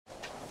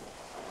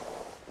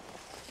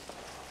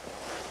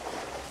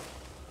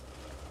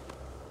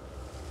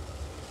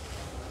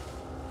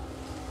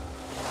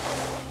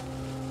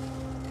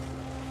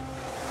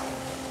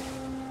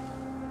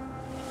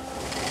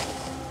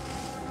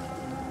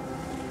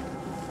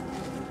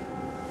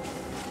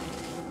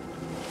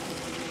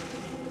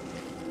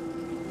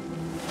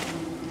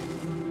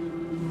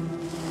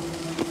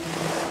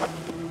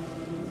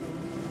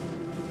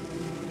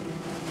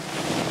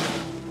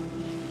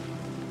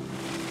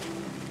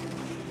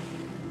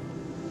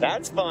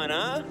That's fun,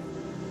 huh?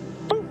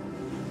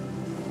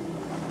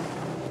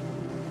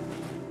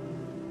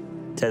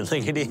 Ted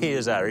Ligety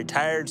is a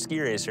retired ski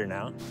racer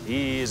now.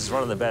 He's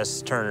one of the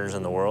best turners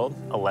in the world.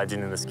 A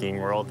legend in the skiing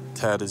world.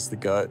 Ted is the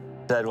GOAT.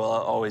 Ted will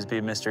always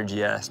be Mr.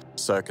 GS.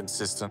 So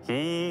consistent.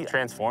 He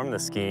transformed the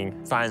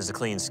skiing. Finds the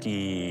clean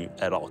ski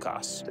at all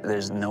costs.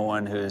 There's no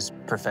one who's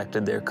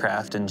perfected their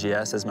craft in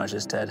GS as much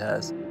as Ted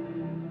has.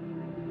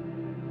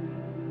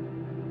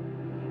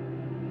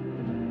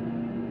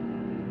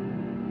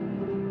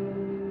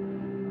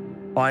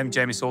 I'm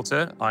Jamie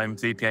Salter. I'm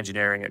VP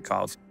Engineering at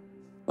Carv.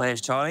 My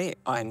name's Charlie.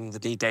 I'm the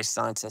lead data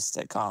scientist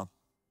at Carv.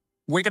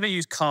 We're going to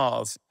use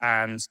Carv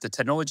and the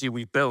technology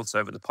we've built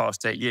over the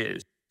past 8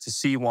 years to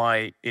see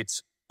why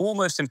it's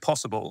almost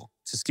impossible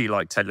to ski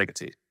like Ted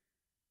Ligety.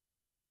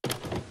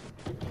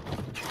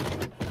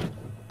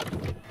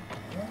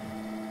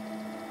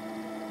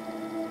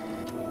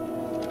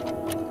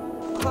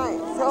 Hi,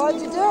 so how'd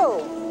you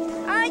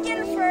do? I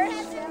did it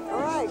first.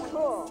 All right,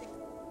 cool.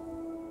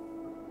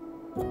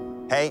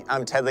 Hey,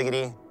 I'm Ted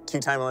Ligety,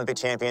 2-time Olympic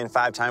champion,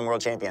 5-time world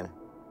champion.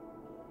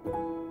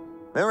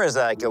 Remember as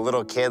like a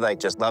little kid, like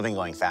just loving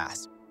going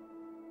fast.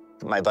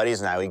 My buddies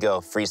and I, we'd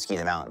go free ski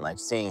the mountain, like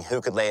seeing who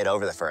could lay it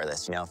over the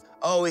furthest, you know?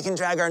 Oh, we can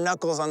drag our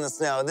knuckles on the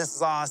snow, this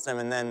is awesome.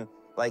 And then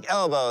like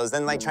elbows,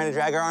 then like trying to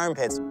drag our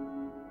armpits.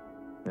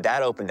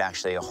 That opened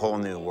actually a whole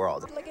new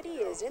world.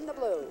 Ligety is in the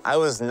blue. I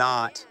was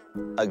not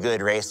a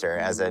good racer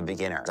as a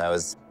beginner. I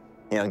was,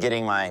 you know,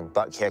 getting my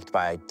butt kicked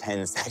by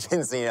 10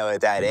 seconds, you know,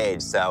 at that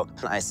age. So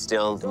I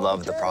still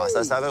love the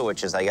process of it,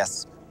 which is, I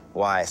guess,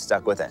 why I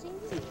stuck with it.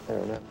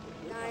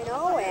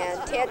 9-0,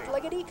 and Ted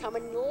Ligety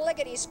coming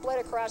lickety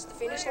split across the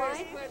finish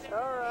line. All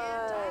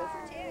right.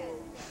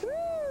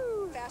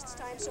 Woo! Fastest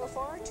time so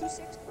far,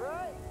 2:06.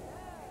 Right.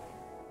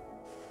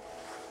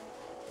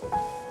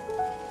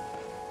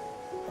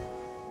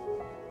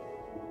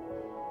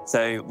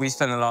 So we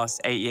spent the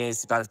last 8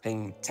 years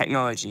developing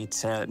technology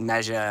to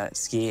measure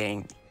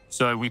skiing.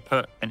 So we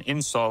put an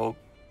insole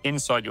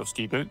inside your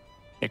ski boot.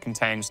 It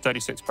contains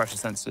 36 pressure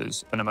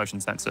sensors and a motion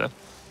sensor.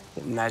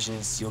 It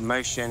measures your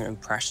motion and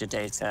pressure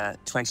data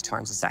 20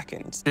 times a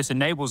second. This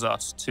enables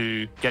us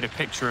to get a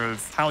picture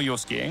of how you're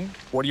skiing,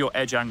 what are your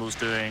edge angles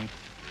doing,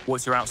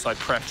 what's your outside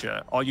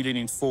pressure, are you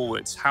leaning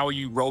forwards, how are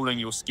you rolling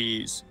your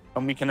skis?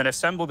 And we can then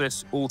assemble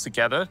this all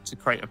together to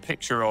create a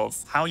picture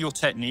of how your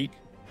technique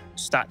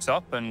stacks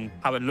up and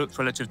how it looks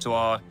relative to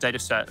our data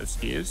set of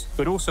skiers,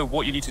 but also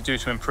what you need to do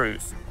to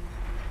improve.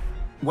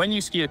 When you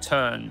ski a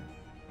turn,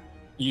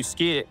 you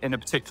ski it in a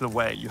particular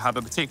way. You have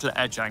a particular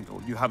edge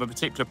angle. You have a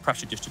particular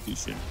pressure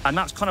distribution. And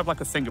that's kind of like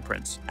a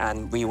fingerprint.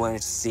 And we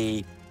wanted to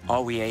see,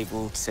 are we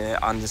able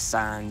to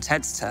understand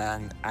Ted's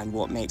turn and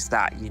what makes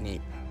that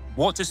unique?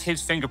 What does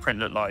his fingerprint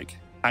look like?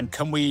 And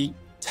can we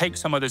take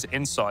some of those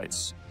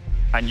insights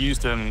and use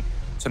them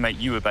to make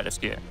you a better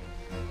skier?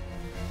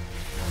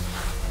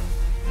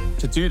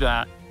 To do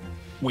that,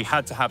 we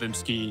had to have him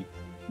ski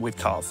with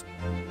Carv.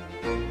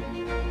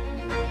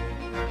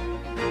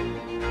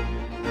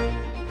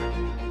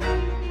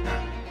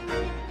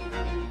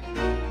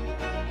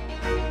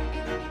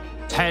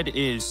 Ted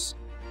is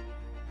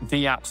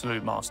the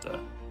absolute master.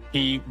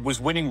 He was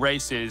winning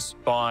races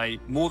by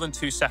more than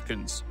 2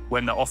 seconds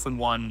when they're often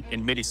won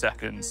in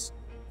milliseconds.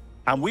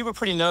 And we were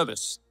pretty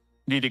nervous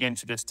leading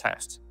into this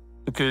test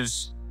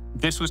because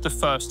this was the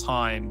first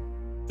time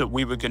that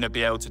we were going to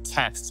be able to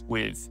test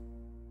with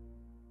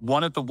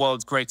one of the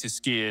world's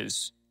greatest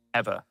skiers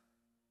ever.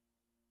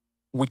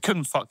 We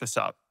couldn't fuck this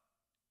up.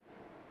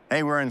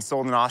 Hey, we're in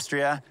Sölden,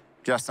 Austria,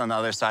 just on the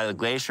other side of the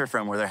glacier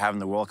from where they're having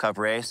the World Cup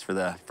race for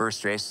the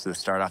first race to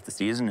start off the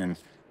season. And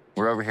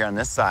we're over here on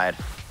this side,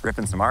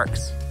 ripping some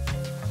arcs.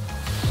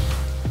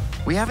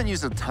 We haven't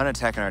used a ton of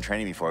tech in our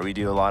training before. We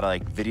do a lot of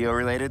like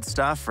video-related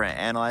stuff for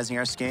analyzing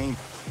our skiing.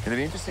 It'll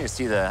be interesting to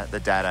see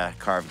the data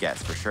Carv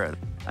gets for sure.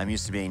 I'm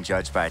used to being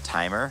judged by a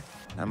timer.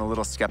 I'm a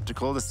little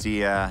skeptical to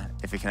see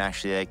if it can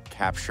actually like,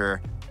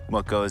 capture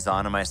what goes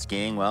on in my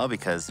skiing well,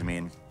 because I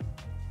mean,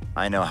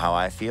 I know how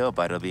I feel,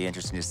 but it'll be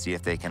interesting to see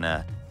if they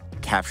can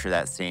capture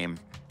that same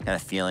kind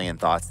of feeling and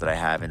thoughts that I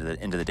have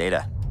into the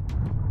data.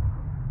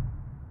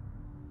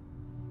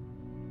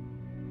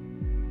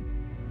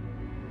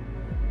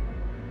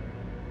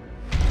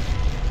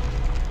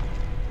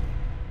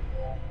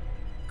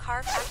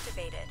 Carv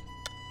activated.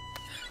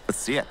 Let's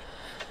see it.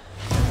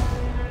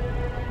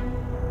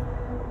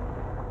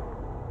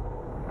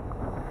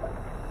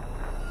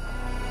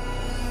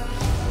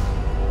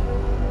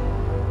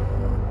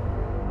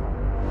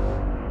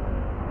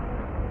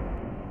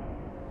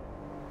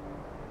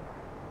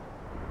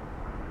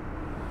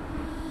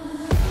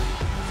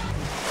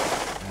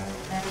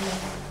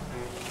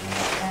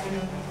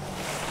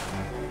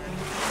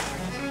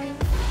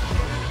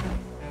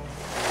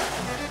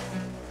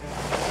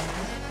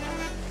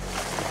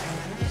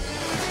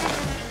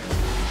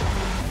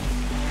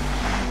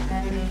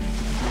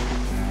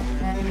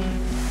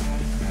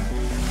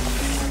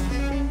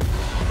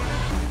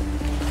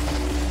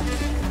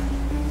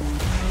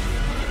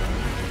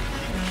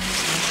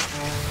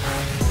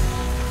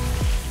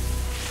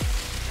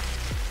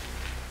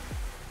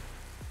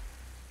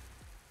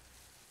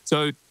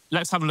 So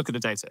let's have a look at the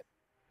data.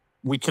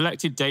 We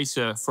collected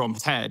data from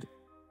Ted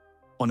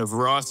on a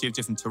variety of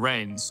different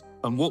terrains.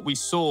 And what we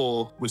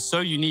saw was so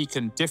unique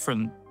and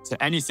different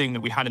to anything that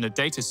we had in the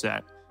data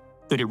set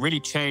that it really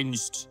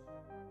changed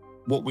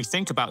what we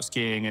think about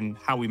skiing and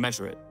how we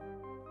measure it.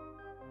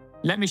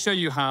 Let me show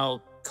you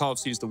how Carv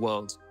sees the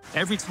world.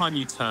 Every time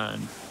you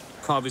turn,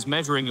 Carv is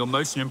measuring your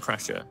motion and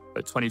pressure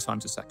at 20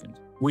 times a second.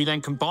 We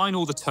then combine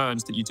all the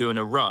turns that you do in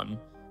a run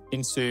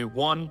into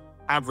one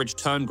average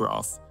turn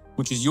graph,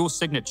 which is your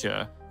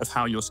signature of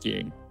how you're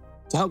skiing.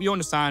 To help you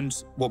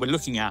understand what we're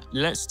looking at,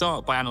 let's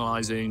start by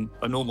analyzing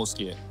a normal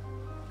skier.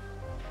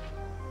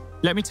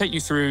 Let me take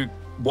you through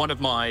one of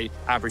my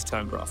average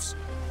turn graphs.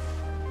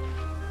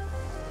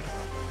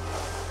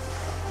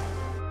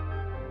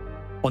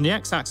 On the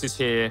x-axis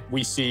here,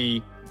 we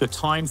see the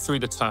time through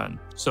the turn.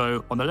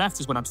 So on the left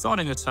is when I'm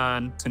starting the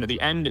turn, and at the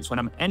end, it's when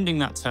I'm ending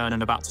that turn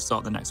and about to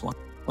start the next one.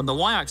 On the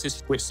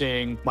y-axis, we're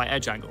seeing my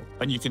edge angle,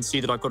 and you can see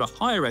that I've got a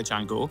higher edge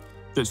angle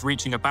that's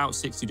reaching about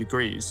 60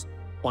 degrees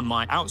on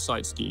my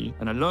outside ski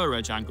and a lower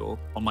edge angle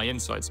on my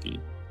inside ski.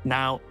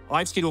 Now,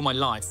 I've skied all my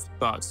life,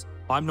 but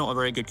I'm not a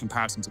very good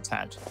comparison to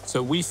Ted.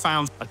 So we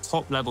found a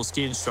top-level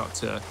ski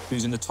instructor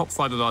who's in the top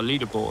 5 of our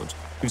leaderboard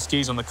who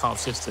skis on the Carv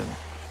system.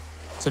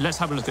 So let's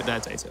have a look at their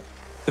data.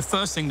 The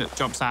first thing that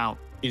jumps out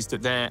is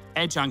that their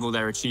edge angle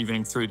they're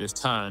achieving through this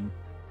turn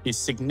is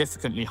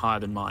significantly higher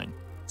than mine.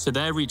 So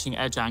they're reaching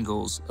edge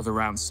angles of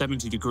around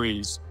 70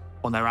 degrees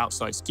on their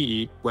outside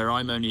ski, where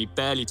I'm only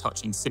barely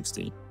touching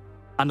 60.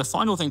 And the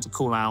final thing to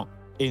call out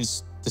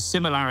is the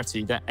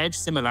similarity, the edge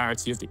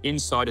similarity of the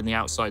inside and the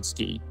outside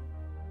ski.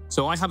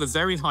 So I have a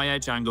very high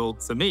edge angle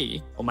for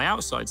me on my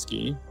outside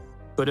ski,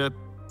 but a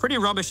pretty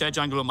rubbish edge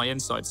angle on my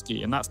inside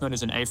ski, and that's known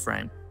as an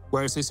A-frame.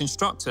 Whereas this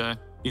instructor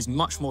is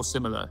much more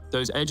similar.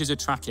 Those edges are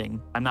tracking,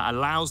 and that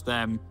allows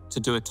them to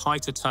do a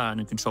tighter turn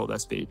and control their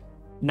speed.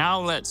 Now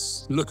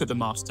let's look at the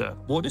master.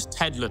 What does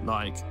Ted look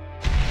like?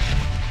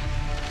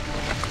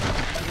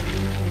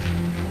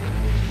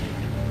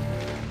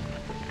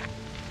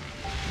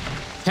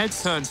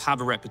 Ted's turns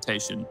have a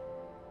reputation.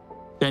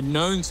 They're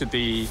known to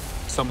be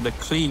some of the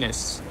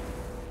cleanest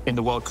in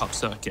the World Cup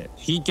circuit.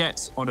 He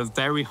gets on a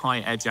very high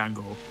edge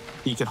angle.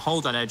 He can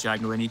hold that edge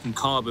angle and he can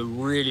carve a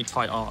really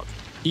tight arc.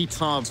 He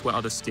carves where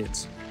others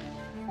skids.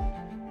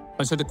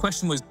 And so the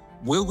question was,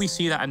 will we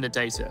see that in the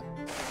data?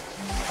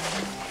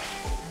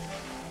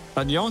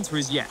 And the answer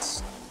is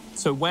yes.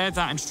 So where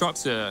that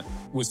instructor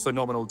was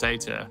phenomenal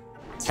data,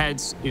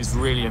 Ted's is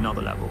really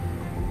another level.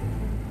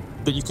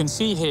 But you can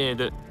see here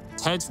that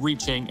Ted's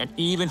reaching an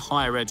even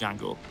higher edge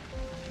angle.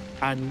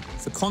 And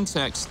for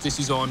context, this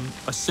is on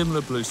a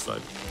similar blue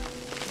slope.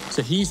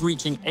 So he's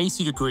reaching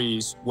 80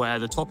 degrees where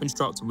the top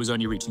instructor was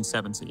only reaching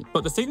 70.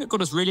 But the thing that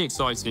got us really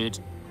excited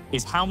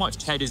is how much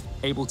Ted is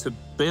able to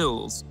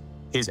build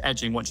his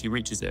edging once he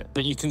reaches it.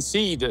 That you can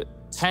see that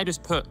Ted has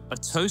put a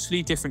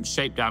totally different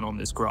shape down on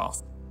this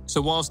graph.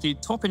 So whilst the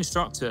top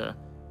instructor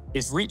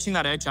is reaching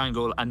that edge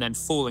angle and then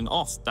falling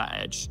off that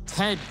edge,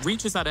 Ted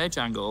reaches that edge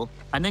angle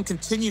and then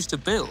continues to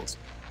build.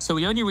 So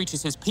he only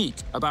reaches his peak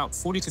about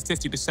 40 to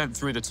 50%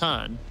 through the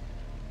turn,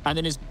 and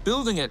then is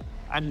building it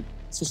and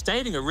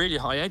sustaining a really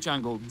high edge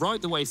angle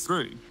right the way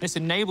through. This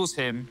enables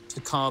him to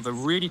carve a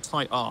really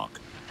tight arc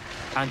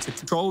and to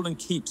control and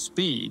keep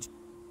speed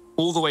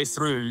all the way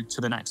through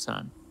to the next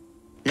turn.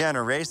 Yeah, in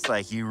a race,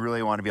 like, you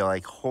really want to be able to,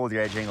 like, hold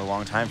your edge angle a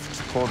long time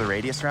to pull the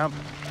radius around,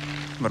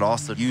 but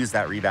also use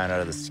that rebound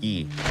out of the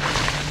ski.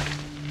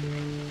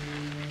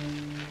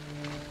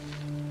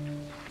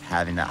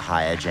 Having that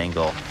high edge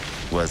angle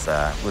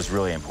was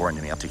really important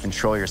to me, to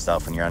control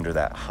yourself when you're under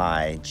that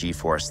high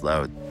G-force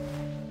load.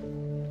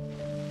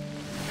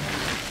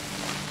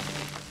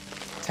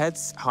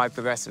 Ted's high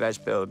progressive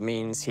edge build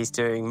means he's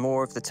doing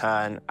more of the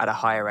turn at a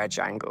higher edge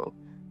angle.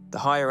 The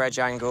higher edge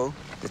angle,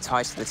 the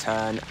tighter the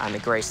turn, and the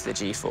greater the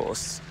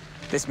G-force.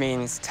 This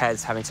means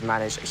Ted's having to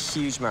manage a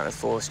huge amount of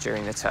force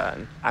during the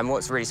turn. And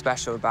what's really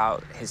special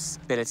about his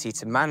ability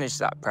to manage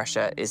that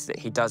pressure is that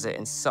he does it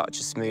in such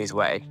a smooth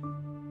way.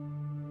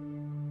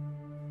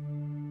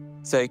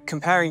 So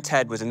comparing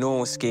Ted with a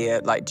normal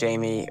skier like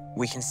Jamie,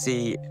 we can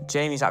see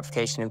Jamie's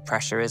application of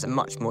pressure is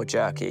much more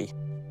jerky.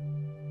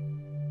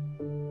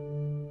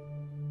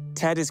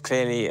 Ted is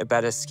clearly a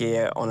better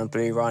skier on a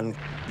blue run,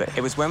 but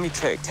it was when we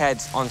took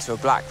Ted onto a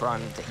black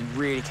run that he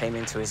really came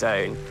into his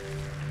own.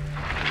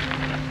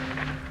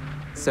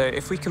 So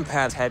if we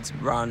compare Ted's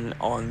run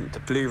on the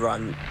blue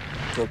run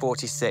to a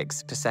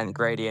 46%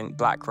 gradient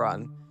black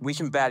run, we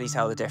can barely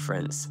tell the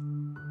difference.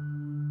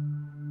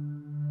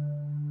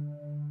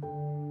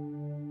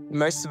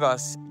 Most of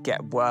us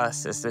get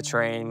worse as the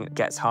terrain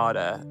gets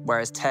harder,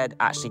 whereas Ted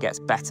actually gets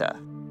better.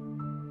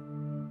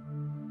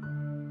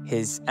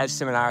 His edge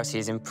similarity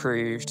is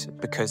improved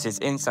because his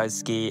inside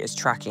ski is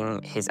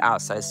tracking his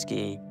outside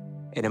ski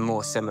in a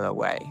more similar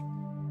way.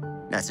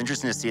 Now, it's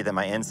interesting to see that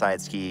my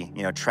inside ski,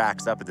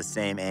 tracks up at the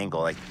same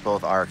angle, like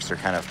both arcs are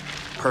kind of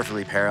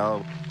perfectly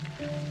parallel.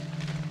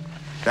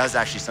 That was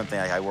actually something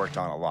I worked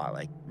on a lot,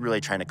 like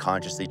really trying to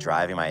consciously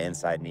driving my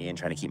inside knee and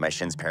trying to keep my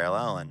shins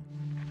parallel, and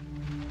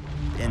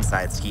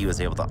inside ski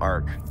was able to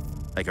arc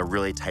like a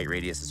really tight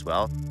radius as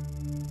well.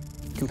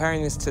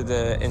 Comparing this to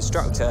the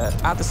instructor,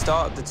 at the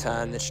start of the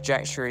turn, the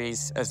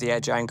trajectories of the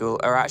edge angle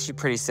are actually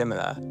pretty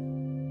similar.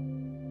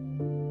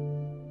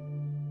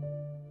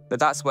 But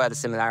that's where the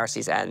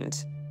similarities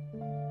end.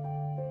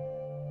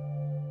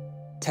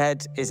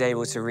 Ted is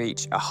able to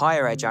reach a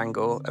higher edge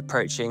angle,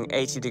 approaching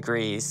 80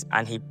 degrees,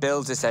 and he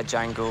builds this edge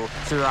angle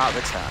throughout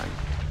the turn.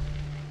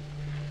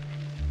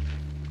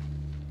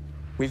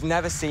 We've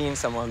never seen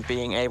someone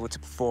being able to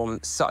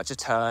perform such a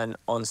turn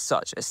on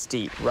such a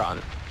steep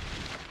run.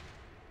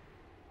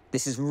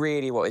 This is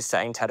really what is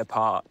setting Ted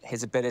apart,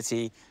 his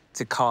ability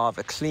to carve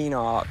a clean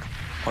arc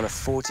on a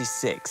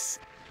 46%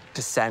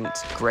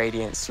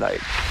 gradient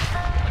slope.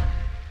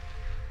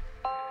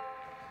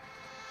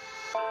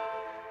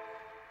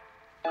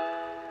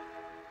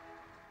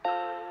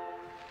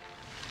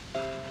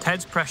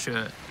 Ted's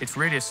pressure, it's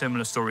really a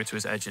similar story to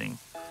his edging.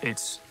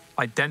 It's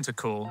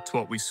identical to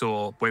what we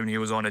saw when he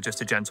was on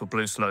just a gentle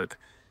blue slope.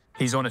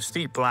 He's on a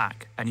steep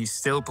black, and he's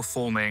still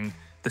performing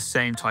the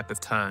same type of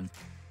turn.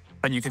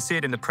 And you can see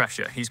it in the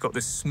pressure. He's got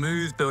this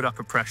smooth build-up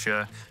of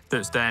pressure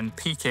that's then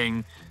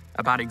peaking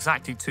about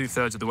exactly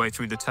 2/3 of the way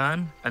through the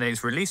turn, and then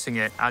he's releasing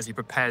it as he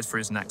prepares for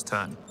his next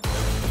turn.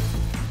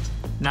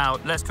 Now,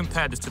 let's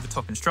compare this to the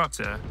top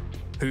instructor,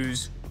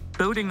 who's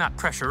building that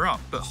pressure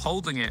up, but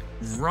holding it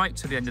right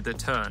to the end of the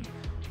turn.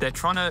 They're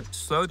trying to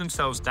slow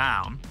themselves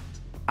down,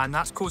 and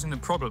that's causing them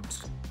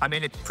problems. I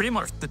mean, pretty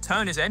much the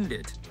turn is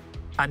ended,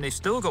 and they've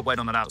still got weight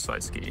on that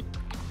outside ski.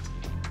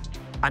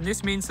 And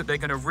this means that they're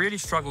going to really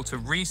struggle to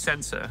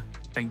recenter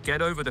and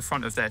get over the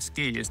front of their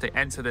ski as they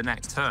enter the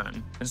next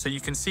turn. And so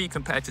you can see,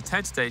 compared to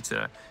Ted's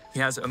data,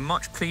 he has a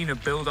much cleaner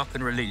build-up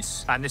and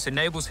release, and this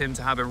enables him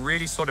to have a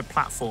really solid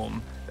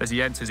platform as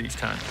he enters each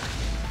turn.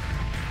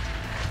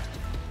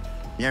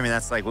 Yeah, I mean,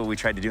 that's like what we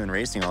try to do in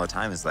racing all the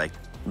time, is like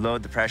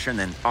load the pressure and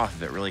then off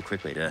of it really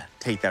quickly to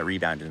take that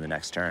rebound into the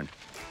next turn.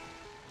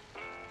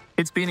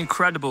 It's been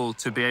incredible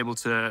to be able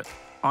to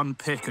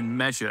unpick and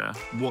measure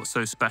what's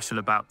so special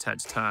about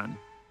Ted's turn.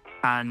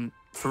 And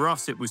for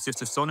us, it was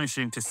just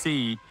astonishing to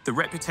see the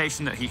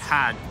reputation that he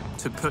had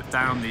to put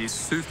down these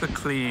super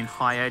clean,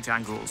 high edge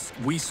angles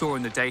we saw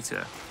in the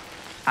data.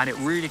 And it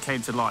really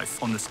came to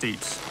life on the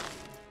steeps.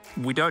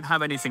 We don't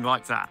have anything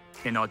like that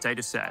in our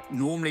data set.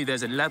 Normally,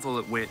 there's a level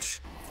at which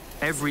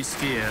every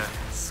skier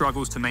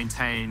struggles to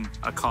maintain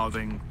a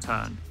carving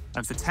turn.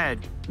 And for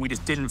Ted, we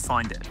just didn't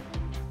find it.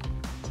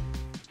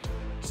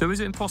 So is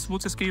it impossible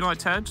to ski like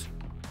Ted?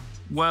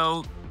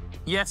 Well,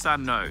 yes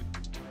and no.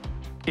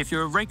 If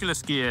you're a regular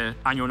skier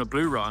and you're on a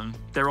blue run,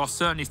 there are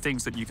certainly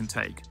things that you can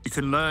take. You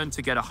can learn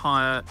to get a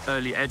higher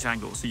early edge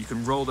angle, so you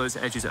can roll those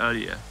edges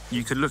earlier.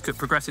 You can look at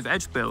progressive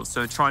edge builds,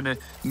 so trying to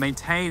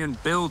maintain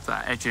and build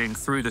that edging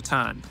through the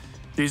turn.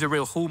 These are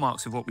real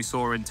hallmarks of what we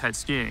saw in Ted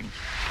skiing.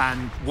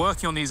 And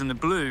working on these in the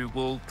blue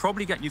will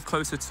probably get you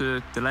closer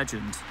to the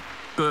legend.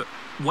 But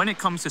when it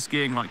comes to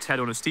skiing like Ted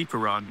on a steeper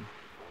run,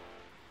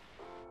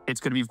 it's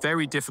going to be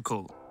very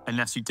difficult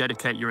unless you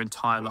dedicate your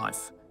entire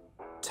life.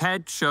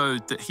 Ted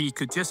showed that he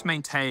could just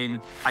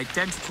maintain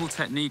identical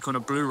technique on a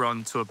blue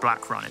run to a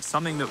black run. It's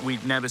something that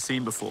we've never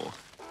seen before.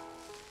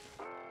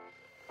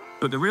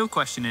 But the real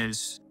question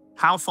is,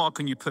 how far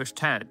can you push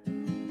Ted?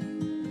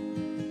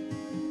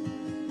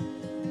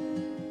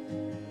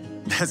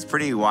 That's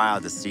pretty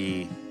wild to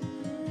see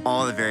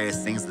all the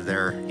various things that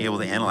they're able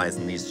to analyze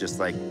in these just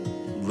like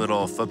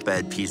little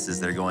footbed pieces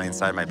that are going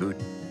inside my boot.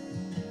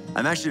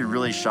 I'm actually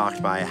really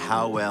shocked by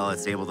how well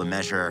it's able to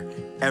measure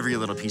every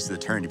little piece of the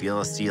turn, to be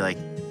able to see like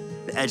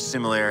the edge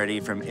similarity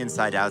from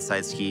inside to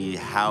outside ski,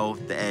 how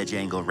the edge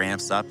angle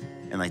ramps up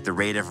and like the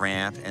rate of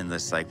ramp and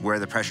this like where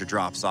the pressure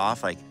drops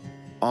off, like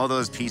all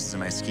those pieces of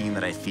my skiing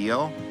that I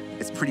feel,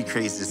 it's pretty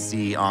crazy to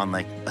see on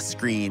like a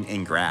screen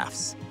in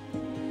graphs.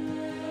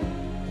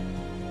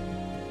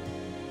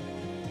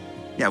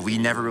 Yeah, we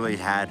never really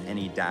had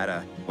any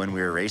data when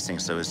we were racing,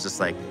 so it's just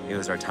like, it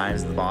was our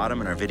times at the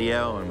bottom in our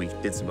video, and we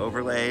did some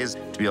overlays.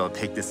 To be able to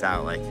pick this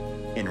out like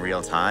in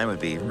real time would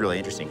be really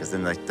interesting, because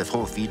then like the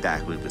whole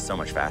feedback loop is so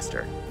much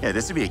faster. Yeah,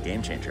 this would be a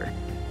game changer.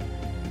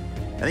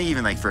 I think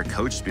even like for a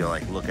coach to be able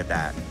to like look at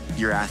that,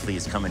 your athlete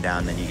is coming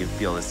down, then you can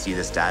be able to see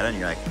this data, and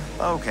you're like,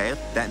 oh, okay,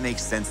 that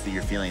makes sense that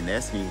you're feeling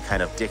this, and you can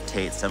kind of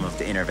dictate some of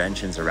the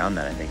interventions around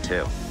that, I think,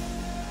 too.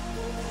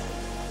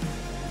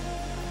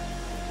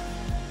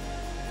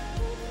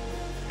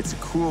 It's a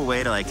cool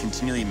way to like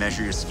continually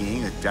measure your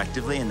skiing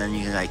objectively, and then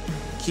you can like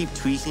keep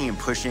tweaking and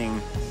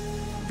pushing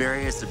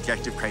various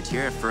objective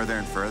criteria further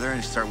and further,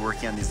 and start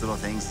working on these little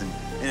things in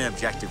an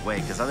objective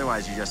way, because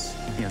otherwise you're just,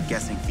 you know,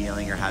 guessing,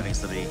 feeling, or having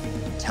somebody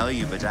tell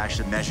you, but to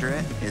actually measure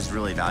it is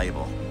really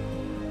valuable.